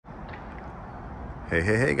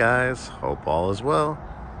Hey guys, hope all is well.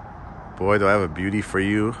 Boy, do I have a beauty for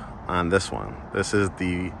you on this one. This is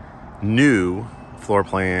the new floor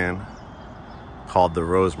plan called the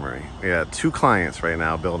Rosemary. We got 2 clients right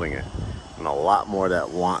now building it and a lot more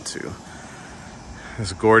that want to.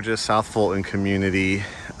 This gorgeous South Fulton community.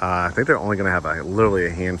 I think they're only gonna have literally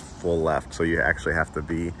a handful left, so you actually have to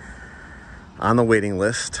be on the waiting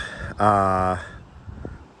list. But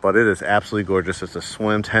it is absolutely gorgeous. It's a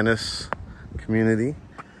swim tennis community,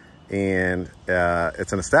 and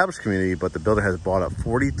it's an established community, but the builder has bought up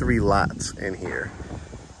 43 lots in here.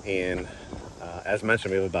 And as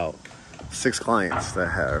mentioned, we have about 6 clients that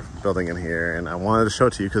have building in here, and I wanted to show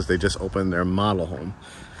it to you because they just opened their model home,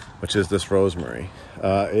 which is this Rosemary.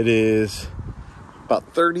 It is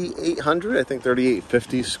about 3,800, I think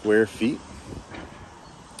 3,850 square feet.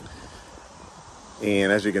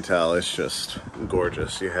 And as you can tell, it's just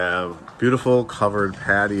gorgeous. You have beautiful covered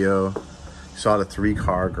patio. You saw the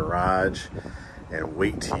 3-car garage, and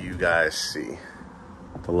wait till you guys see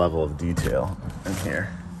the level of detail in here.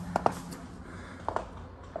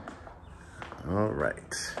 All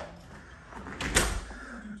right.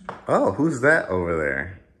 Oh, who's that over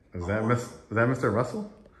there? Is that Mr.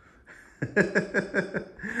 Russell?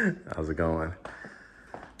 How's it going?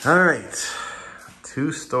 All right.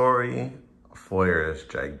 2-story foyer is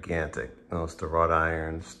gigantic. Notice the wrought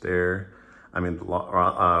iron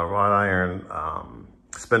wrought iron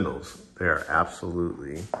spindles. They are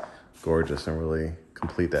absolutely gorgeous and really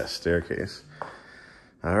complete that staircase.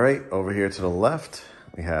 All right, over here to the left,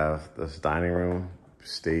 we have this dining room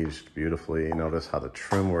staged beautifully. Notice how the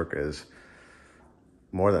trim work is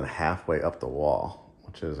more than halfway up the wall,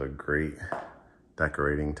 which is a great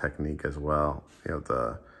decorating technique as well. You have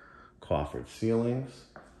the coiffured ceilings.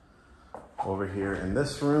 Over here in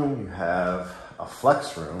this room, you have a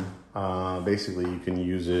flex room. Basically, you can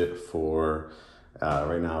use it for,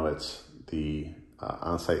 right now it's the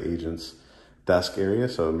on-site agent's desk area,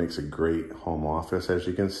 so it makes a great home office, as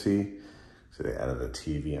you can see. So they added a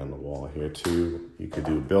TV on the wall here too. You could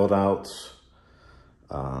do build outs.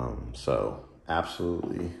 So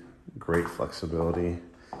absolutely great flexibility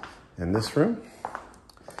in this room.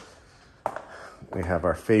 We have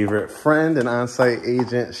our favorite friend and on-site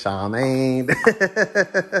agent, Charmaine,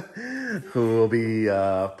 who will be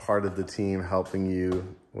part of the team helping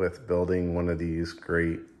you with building one of these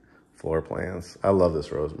great floor plans. I love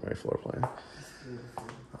this Rosemary floor plan.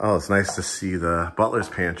 Oh, it's nice to see the butler's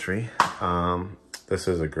pantry. This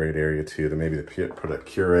is a great area too, to maybe put a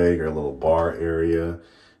Keurig or a little bar area.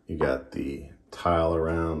 You got the tile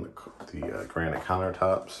around the granite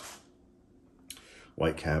countertops,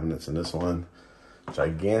 white cabinets in this one.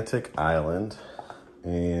 Gigantic island,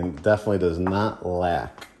 and definitely does not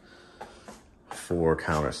lack for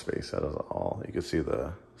counter space at all. You can see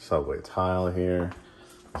the subway tile here.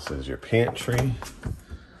 This is your pantry,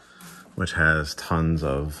 which has tons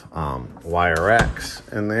of wire racks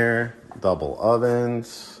in there, double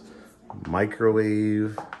ovens,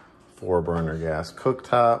 microwave, 4-burner gas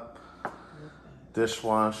cooktop,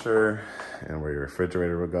 dishwasher, and where your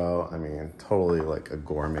refrigerator would go. I mean, totally like a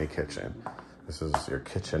gourmet kitchen. This is your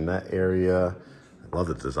kitchenette area. I love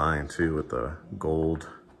the design too, with the gold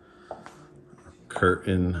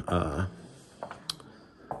curtain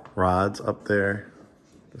rods up there.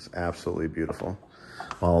 It's absolutely beautiful.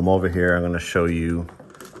 While I'm over here, I'm going to show you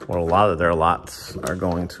what a lot of their lots are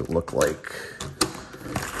going to look like.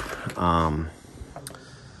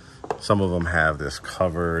 Some of them have this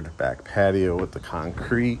covered back patio with the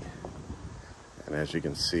concrete. And as you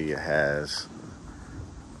can see, it has...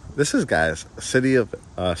 This is, guys, a city of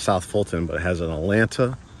South Fulton, but it has an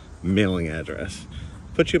Atlanta mailing address.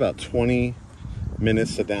 Puts you about 20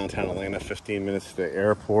 minutes to downtown Atlanta, 15 minutes to the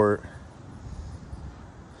airport.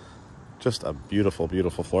 Just a beautiful,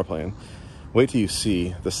 beautiful floor plan. Wait till you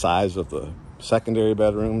see the size of the secondary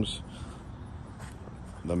bedrooms,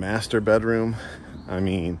 the master bedroom. I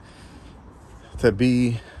mean, to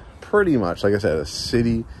be pretty much, like I said, a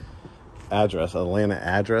city address, Atlanta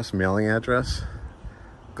address, mailing address.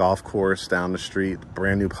 Golf course down the street,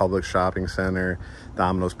 brand new Publix shopping center,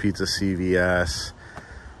 Domino's Pizza, CVS.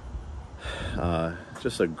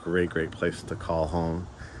 Just a great place to call home.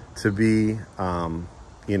 To be,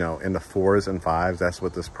 you know, in the 4s and 5s, that's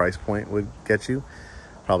what this price point would get you.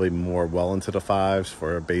 Probably more well into the 5s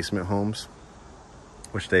for basement homes,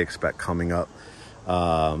 which they expect coming up.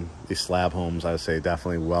 These slab homes, I would say,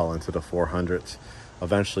 definitely well into the 400s.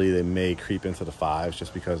 Eventually, they may creep into the 5s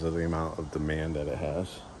just because of the amount of demand that it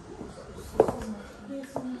has.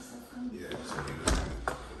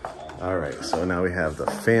 All right, so now we have the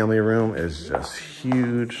family room. It's just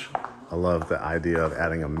huge. I love the idea of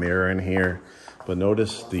adding a mirror in here. But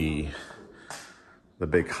notice the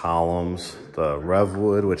big columns, the rev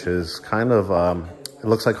wood, which is kind of, it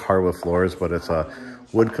looks like hardwood floors, but it's a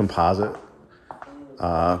wood composite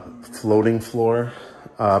floating floor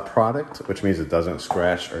product, which means it doesn't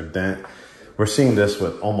scratch or dent. We're seeing this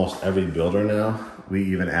with almost every builder now. We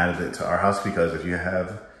even added it to our house because if you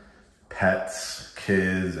have pets,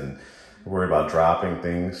 kids, and worry about dropping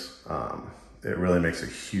things, it really makes a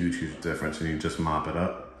huge, huge difference when you just mop it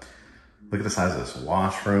up. Look at the size of this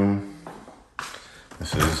washroom.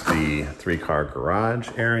 This is the 3-car garage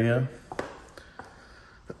area.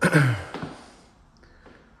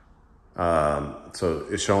 So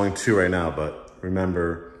it's showing 2 right now, but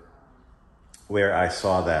remember where I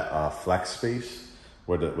saw that flex space,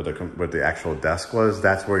 where the actual desk was,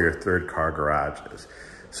 that's where your 3rd car garage is.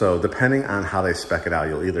 So depending on how they spec it out,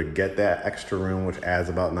 you'll either get that extra room, which adds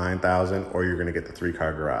about $9,000, or you're gonna get the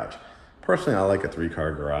 3-car garage. Personally, I like a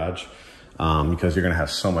 3-car garage because you're gonna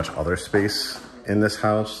have so much other space in this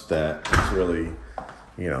house that it's really,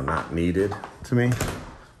 you know, not needed to me.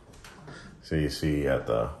 So you see at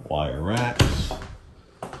the wire racks.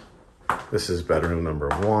 This is bedroom number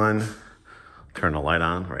 1. Turn the light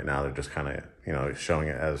on. Right now they're just kind of, you know, showing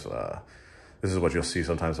it as, this is what you'll see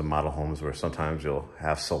sometimes in model homes where sometimes you'll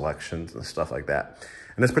have selections and stuff like that.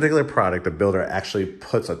 And this particular product, the builder actually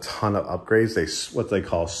puts a ton of upgrades. What they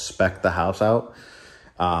call spec the house out.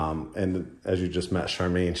 And as you just met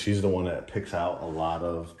Charmaine, she's the one that picks out a lot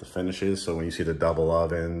of the finishes. So when you see the double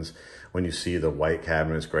ovens, when you see the white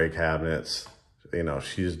cabinets, gray cabinets, you know,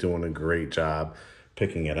 she's doing a great job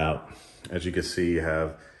picking it out. As you can see, you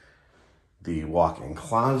have the walk-in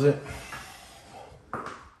closet.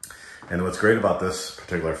 And what's great about this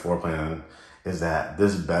particular floor plan is that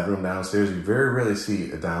this bedroom downstairs, you very rarely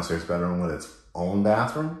see a downstairs bedroom with its own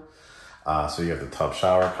bathroom. So you have the tub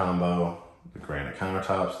shower combo, the granite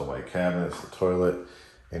countertops, the white cabinets, the toilet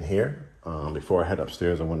in here. Before I head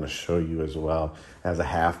upstairs, I want to show you as well as a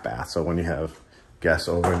half bath. So when you have guests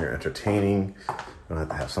over and you're entertaining, you don't have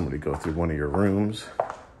to have somebody go through one of your rooms.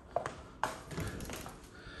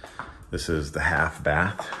 This is the half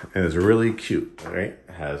bath, and it's really cute, right?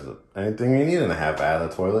 It has anything you need in a half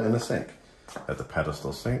bath, a toilet and a sink. Got the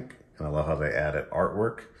pedestal sink, and I love how they added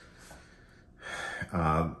artwork.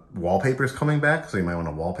 Wallpaper's coming back, so you might want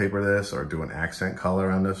to wallpaper this or do an accent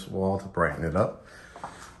color on this wall to brighten it up.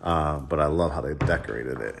 But I love how they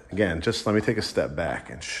decorated it. Again, just let me take a step back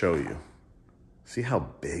and show you. See how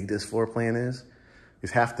big this floor plan is?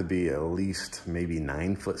 These have to be at least maybe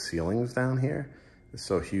 9-foot ceilings down here. It's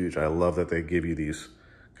so huge. I love that they give you these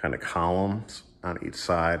kind of columns on each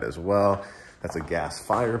side as well. That's a gas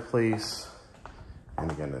fireplace. And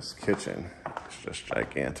again, this kitchen is just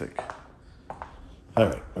gigantic. All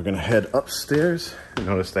right, we're gonna head upstairs. You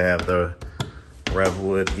notice they have the rev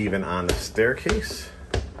wood even on the staircase.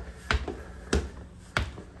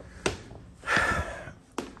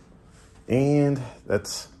 And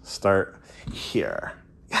let's start here.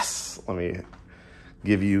 Yes, let me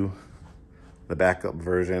give you the backup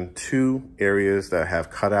version. 2 areas that have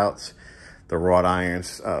cutouts, the wrought iron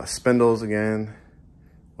spindles again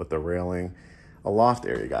with the railing, a loft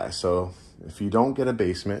area, guys. So if you don't get a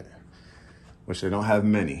basement, which they don't have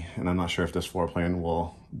many, and I'm not sure if this floor plan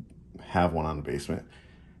will have one on the basement,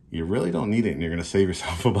 you really don't need it, and you're gonna save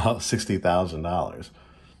yourself about $60,000.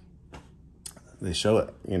 They show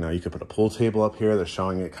it, you know, you could put a pool table up here. They're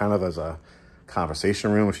showing it kind of as a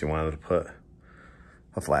conversation room. If you wanted to put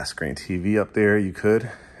a flat screen TV up there, you could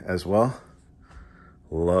as well.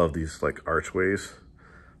 Love these like archways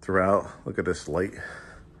throughout. Look at this light.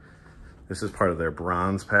 This is part of their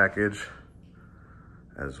bronze package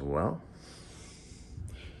as well.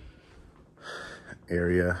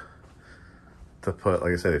 Area to put,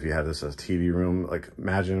 like I said, if you had this as a TV room, like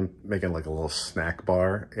imagine making like a little snack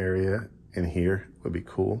bar area in here would be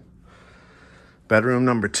cool. Bedroom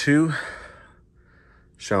number 2,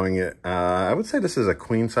 showing it, I would say this is a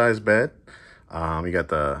queen size bed. You got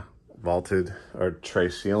the vaulted or tray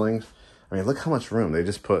ceilings. I mean, look how much room they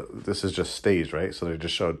just put. This is just staged, right? So they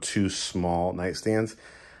just showed 2 small nightstands.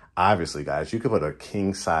 Obviously, guys, you could put a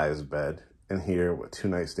king size bed in here with 2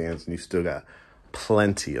 nightstands and you still got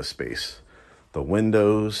plenty of space. The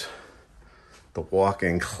windows, the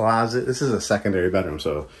walk-in closet. This is a secondary bedroom.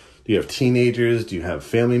 So do you have teenagers? Do you have a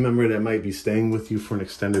family member that might be staying with you for an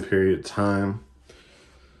extended period of time?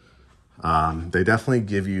 They definitely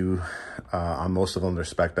give you, on most of them, they're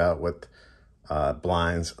spec'd out with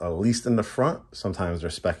blinds, at least in the front. Sometimes they're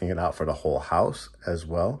speccing it out for the whole house as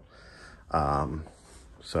well.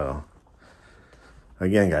 So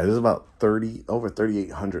again, guys, this is about over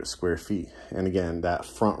 3,800 square feet. And again, that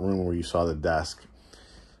front room where you saw the desk,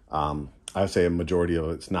 I'd say a majority of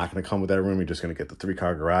it's not going to come with that room. You're just going to get the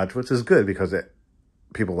 3-car garage, which is good because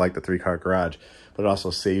people like the 3-car garage, but it also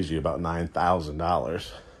saves you about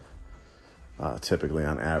 $9,000 typically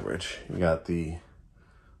on average. You got the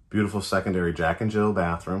beautiful secondary Jack and Jill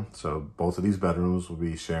bathroom. So both of these bedrooms will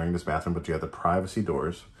be sharing this bathroom, but you have the privacy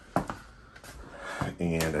doors.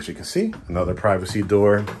 And as you can see, another privacy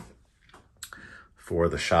door for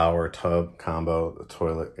the shower tub combo, the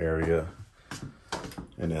toilet area.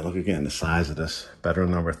 And then look again, the size of this.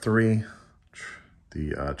 Bedroom number 3,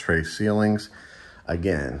 the tray ceilings.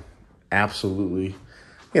 Again, absolutely,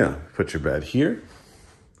 you know, put your bed here,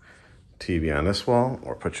 TV on this wall,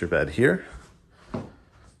 or put your bed here,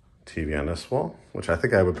 TV on this wall, which I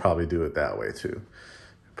think I would probably do it that way too.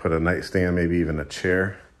 Put a nightstand, maybe even a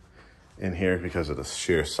chair in here because of the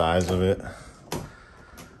sheer size of it.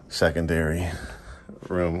 Secondary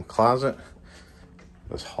room closet.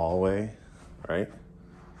 This hallway, right?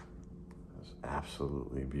 It's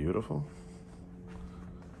absolutely beautiful.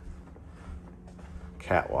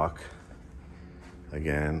 Catwalk.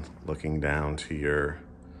 Again, looking down to your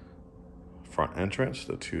front entrance,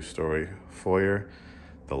 the 2-story foyer,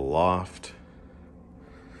 the loft.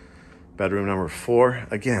 Bedroom number 4,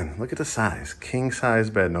 again, look at the size. King size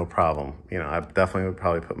bed, no problem. You know, I definitely would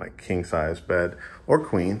probably put my king size bed or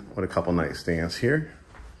queen with a couple nightstands here.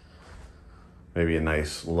 Maybe a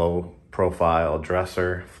nice low profile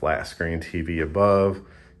dresser, flat screen TV above.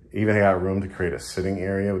 Even got room to create a sitting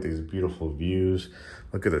area with these beautiful views.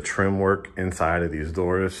 Look at the trim work inside of these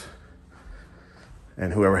doors.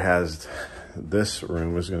 And whoever has this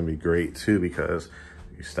room is going to be great too, because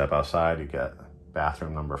you step outside, you get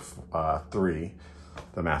bathroom number 3.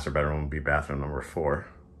 The master bedroom will be bathroom number 4.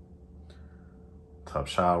 Tub,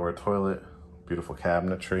 shower, toilet, beautiful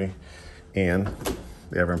cabinetry, and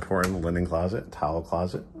the ever important linen closet, towel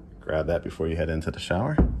closet. Grab that before you head into the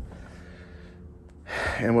shower.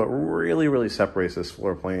 And what really, really separates this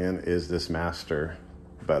floor plan is this master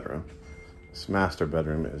bedroom. This master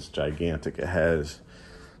bedroom is gigantic. It has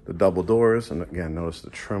the double doors, and again, notice the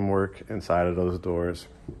trim work inside of those doors.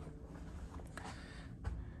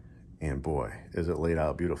 And boy, is it laid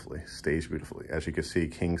out beautifully, staged beautifully. As you can see,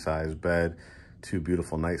 king size bed, 2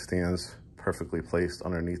 beautiful nightstands perfectly placed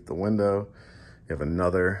underneath the window. You have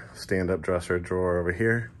another stand-up dresser drawer over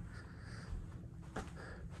here.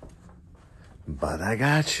 But I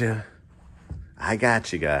got you. I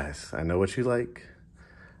got you guys. I know what you like.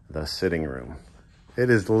 The sitting room. It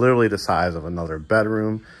is literally the size of another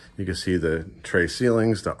bedroom. You can see the tray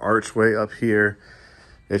ceilings, the archway up here.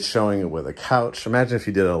 It's showing it with a couch. Imagine if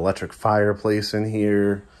you did an electric fireplace in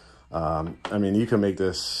here. I mean, you can make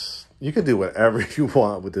this, you could do whatever you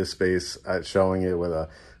want with this space. Showing it with a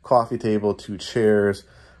coffee table, 2 chairs,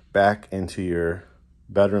 back into your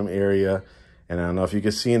bedroom area. And I don't know if you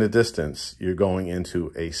can see in the distance, you're going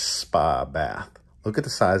into a spa bath. Look at the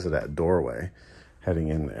size of that doorway heading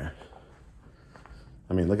in there.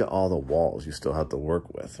 I mean, look at all the walls you still have to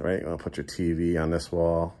work with, right? You want to put your TV on this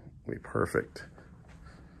wall, it'll be perfect.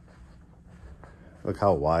 Look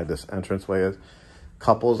how wide this entranceway is.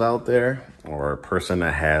 Couples out there, or a person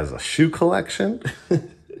that has a shoe collection,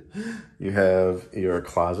 you have your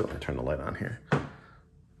closet. Let me turn the light on here.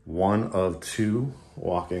 1 of 2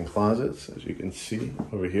 walk-in closets, as you can see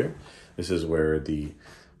over here. This is where the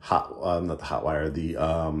not the hot wire, the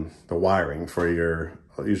wiring for your,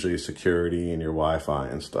 usually security and your Wi-Fi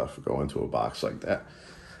and stuff go into a box like that.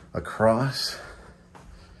 Across,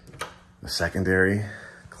 the secondary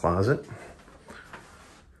closet.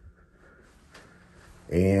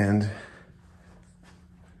 And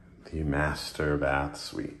the master bath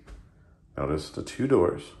suite. Notice the 2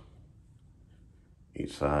 doors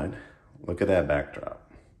each side. Look at that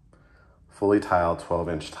backdrop. Fully tiled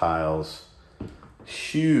 12-inch tiles.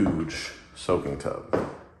 Huge soaking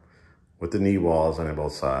tub with the knee walls on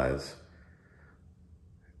both sides.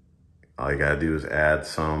 All you gotta do is add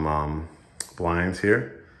some blinds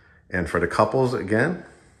here. And for the couples, again,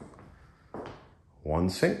 1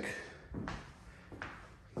 sink,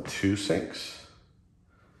 2 sinks,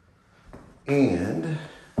 and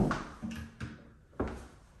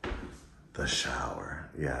the shower.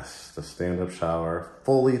 Yes, the stand-up shower,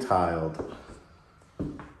 fully tiled,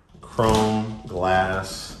 chrome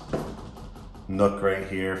glass nook right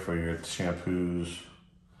here for your shampoos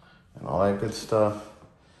and all that good stuff,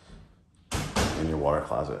 in your water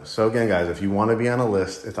closet. So again, guys, if you want to be on a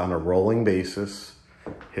list, it's on a rolling basis.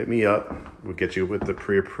 Hit me up. We'll get you with the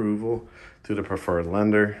pre-approval through the preferred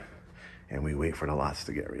lender, and we wait for the lots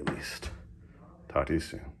to get released. Talk to you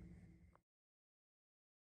soon.